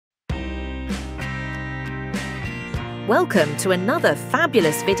Welcome to another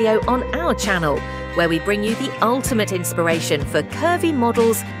fabulous video on our channel, where we bring you the ultimate inspiration for curvy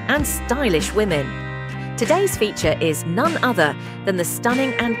models and stylish women. Today's feature is none other than the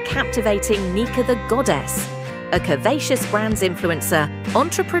stunning and captivating Nica the Goddess, a curvaceous brands influencer,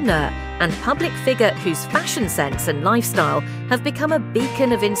 entrepreneur, and public figure whose fashion sense and lifestyle have become a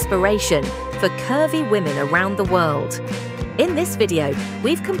beacon of inspiration for curvy women around the world. In this video,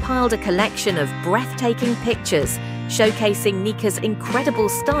 we've compiled a collection of breathtaking pictures showcasing Nica's incredible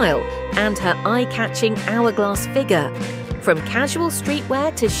style and her eye-catching hourglass figure. From casual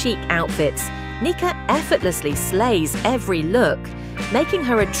streetwear to chic outfits, Nica effortlessly slays every look, making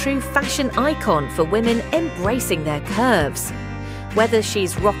her a true fashion icon for women embracing their curves. Whether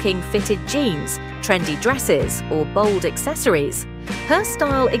she's rocking fitted jeans, trendy dresses, or bold accessories, her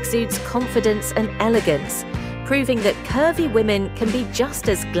style exudes confidence and elegance, proving that curvy women can be just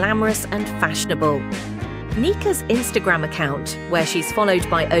as glamorous and fashionable. Nica's Instagram account, where she's followed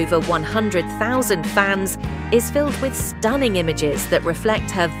by over 100,000 fans, is filled with stunning images that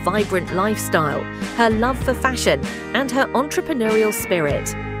reflect her vibrant lifestyle, her love for fashion, and her entrepreneurial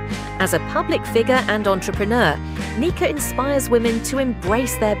spirit. As a public figure and entrepreneur, Nica inspires women to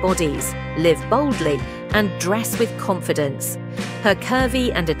embrace their bodies, live boldly, and dress with confidence. Her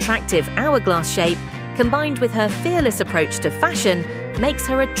curvy and attractive hourglass shape, combined with her fearless approach to fashion, makes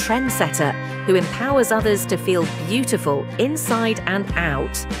her a trendsetter who empowers others to feel beautiful inside and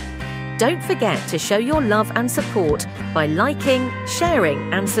out. Don't forget to show your love and support by liking,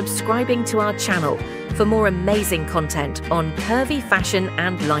 sharing, and subscribing to our channel for more amazing content on curvy fashion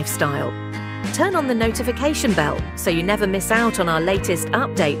and lifestyle. Turn on the notification bell so you never miss out on our latest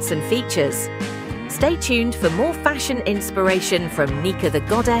updates and features. Stay tuned for more fashion inspiration from Nica the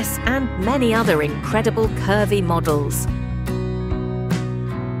Goddess and many other incredible curvy models.